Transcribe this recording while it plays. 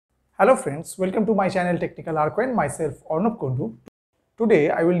Hello friends, welcome to my channel Technical Arcane. Myself Arnab Kundu.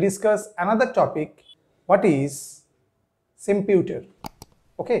 Today I will discuss another topic. What is Simputer?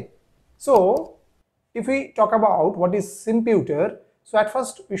 Okay, so if we talk about what is Simputer, so at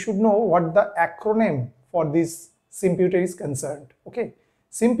first we should know what the acronym for this Simputer is concerned. Okay,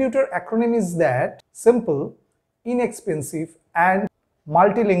 Simputer acronym is that simple, inexpensive and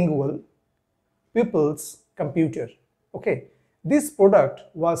multilingual people's computer. Okay, this product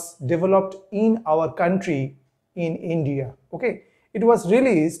was developed in our country in India. Okay, it was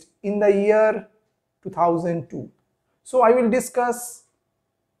released in the year 2002. So I will discuss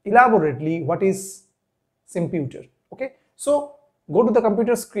elaborately what is Simputer. Okay, so go to the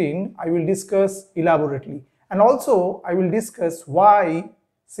computer screen. I will discuss elaborately, and also I will discuss why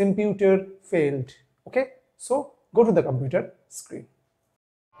Simputer failed. Okay, so go to the computer screen.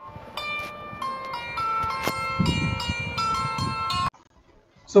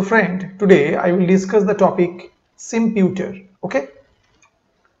 So friend, today I will discuss the topic Simputer. Okay,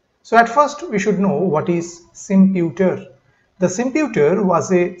 so at first we should know what is Simputer. The Simputer was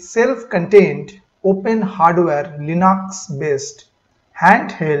a self-contained open hardware Linux based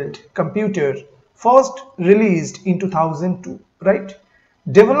handheld computer first released in 2002, right?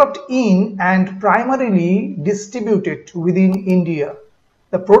 Developed in and primarily distributed within India.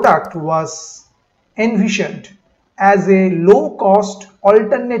 The product was envisioned as a low-cost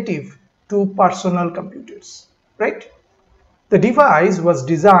alternative to personal computers, right? The device was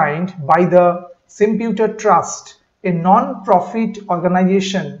designed by the Simputer Trust, a non-profit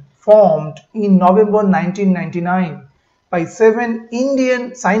organization formed in November 1999 by 7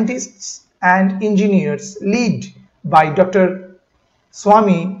 Indian scientists and engineers led by Dr.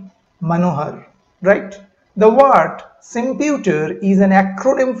 Swami Manohar, right? The word Simputer is an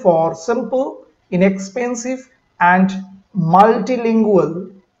acronym for simple, inexpensive and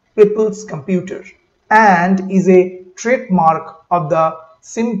multilingual people's computer and is a trademark of the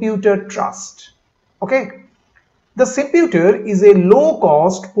Simputer Trust. Okay, the Simputer is a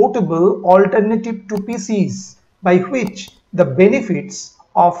low-cost portable alternative to PCs by which the benefits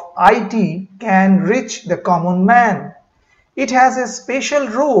of IT can reach the common man. It has a special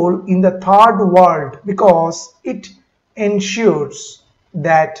role in the third world because it ensures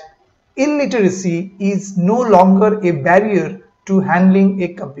that illiteracy is no longer a barrier to handling a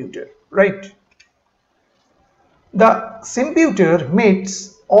computer, right? The Simputer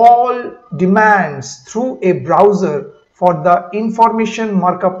meets all demands through a browser for the information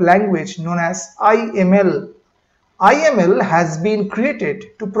markup language known as IML. IML has been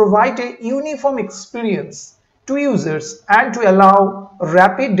created to provide a uniform experience to users and to allow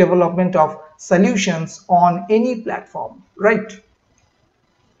rapid development of solutions on any platform, right?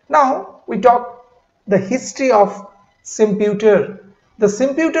 Now we talk the history of Simputer. The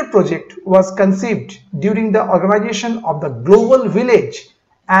Simputer project was conceived during the organization of the Global Village,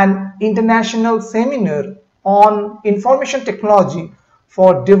 an international seminar on information technology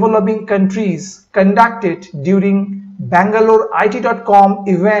for developing countries conducted during Bangalore IT.com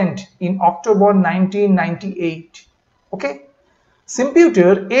event in October 1998. Okay,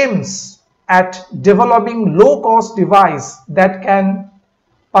 Simputer aims at developing low-cost device that can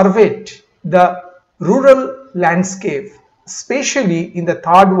pervade the rural landscape, especially in the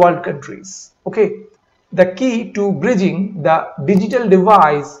third world countries. Okay, the key to bridging the digital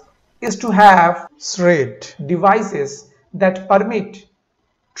device is to have thread devices that permit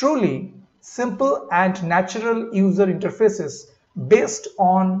truly simple and natural user interfaces based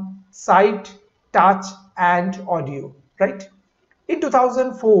on sight, touch and audio, right? In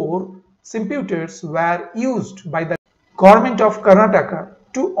 2004, Simputers were used by the Government of Karnataka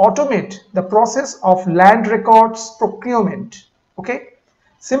to automate the process of land records procurement. Okay,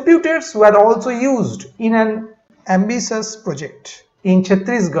 Simputers were also used in an ambitious project in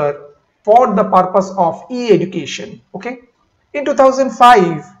Chhattisgarh for the purpose of e-education. Okay, in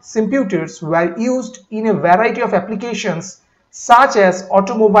 2005, Simputers were used in a variety of applications such as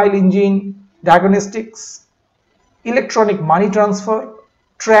automobile engine diagnostics, electronic money transfer,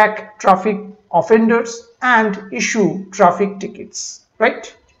 track traffic offenders and issue traffic tickets,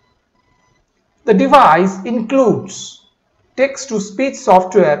 right? The device includes text-to-speech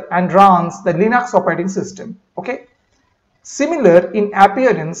software and runs the Linux operating system. Okay, similar in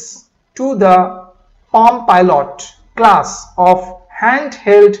appearance to the Palm Pilot class of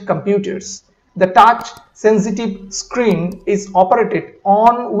handheld computers, the touch-sensitive screen is operated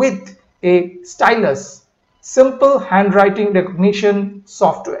on with a stylus, simple handwriting recognition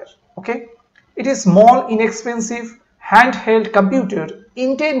software. Okay, it is small, inexpensive handheld computer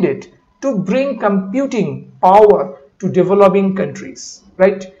intended to bring computing power to developing countries,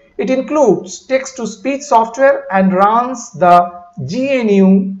 right? It includes text-to-speech software and runs the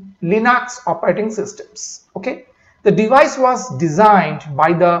GNU Linux operating systems. Okay, the device was designed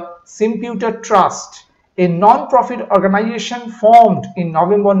by the Simputer Trust, a non-profit organization formed in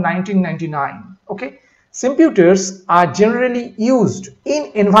November 1999. Okay, Simputers are generally used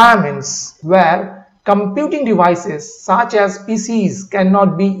in environments where computing devices such as PCs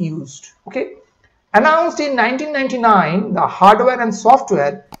cannot be used. Okay, announced in 1999, the hardware and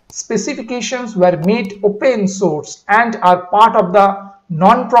software specifications were made open source and are part of the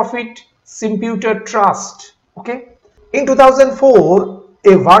non-profit Simputer Trust. Okay, in 2004,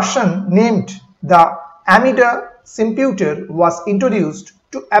 a version named the Amida Simputer was introduced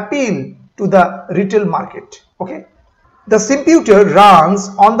to appeal to the retail market. Okay, the Simputer runs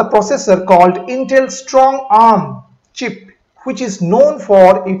on the processor called Intel Strong Arm chip, which is known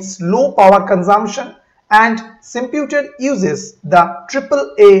for its low power consumption, and Simputer uses the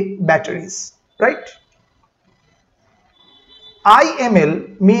AAA batteries, right?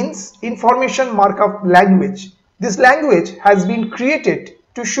 IML means Information Markup Language. This language has been created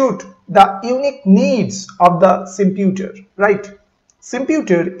to suit the unique needs of the Simputer, right?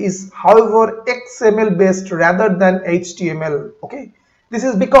 Simputer is, however, XML based rather than HTML. Okay, this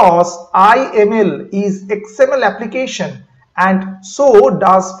is because IML is XML application and so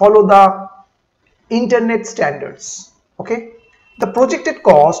does follow the internet standards. Okay, the projected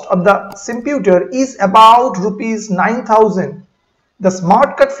cost of the Simputer is about rupees 9,000. The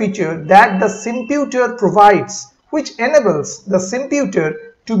Smart Cut feature that the Simputer provides, which enables the Simputer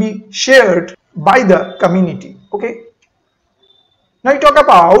to be shared by the community. Okay. Now we talk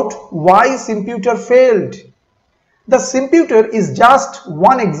about why Simputer failed. The Simputer is just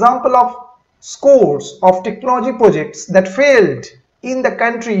one example of scores of technology projects that failed in the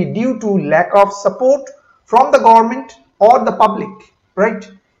country due to lack of support from the government or the public, right?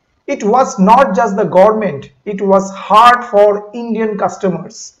 It was not just the government, it was hard for Indian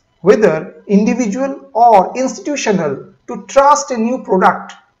customers, whether individual or institutional, to trust a new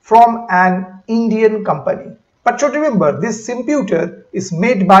product from an Indian company. But should remember, this Simputer is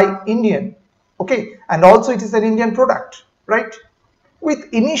made by Indian, okay, and also it is an Indian product, right?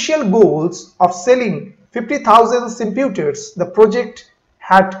 With initial goals of selling 50,000 Simputers, the project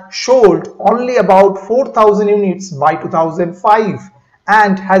had sold only about 4,000 units by 2005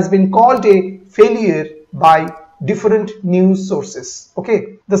 and has been called a failure by different news sources.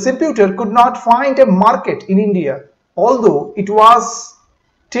 Okay, the Simputer could not find a market in India, although it was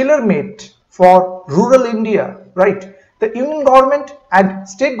tailor-made for rural India, right? The union government and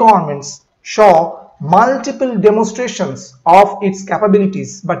state governments saw multiple demonstrations of its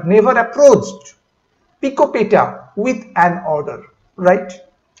capabilities but never approached Picopeta with an order, right?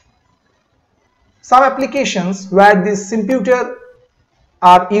 Some applications where this Simputer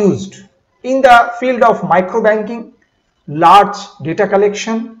are used in the field of microbanking, large data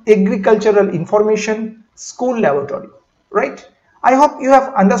collection, agricultural information, school laboratory, right? I hope you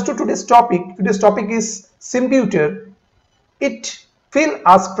have understood today's topic. Today's topic is Simputer. It fills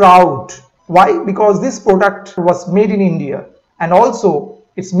us proud. Why? Because this product was made in India and also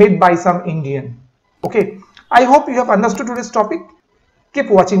it's made by some Indian. Okay. I hope you have understood today's topic. Keep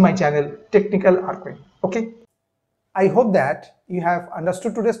watching my channel, Technical Arcade. Okay. I hope that you have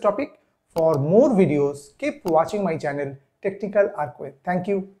understood today's topic. For more videos, keep watching my channel, Technical Arcade. Thank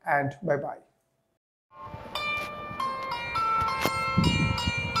you and bye-bye.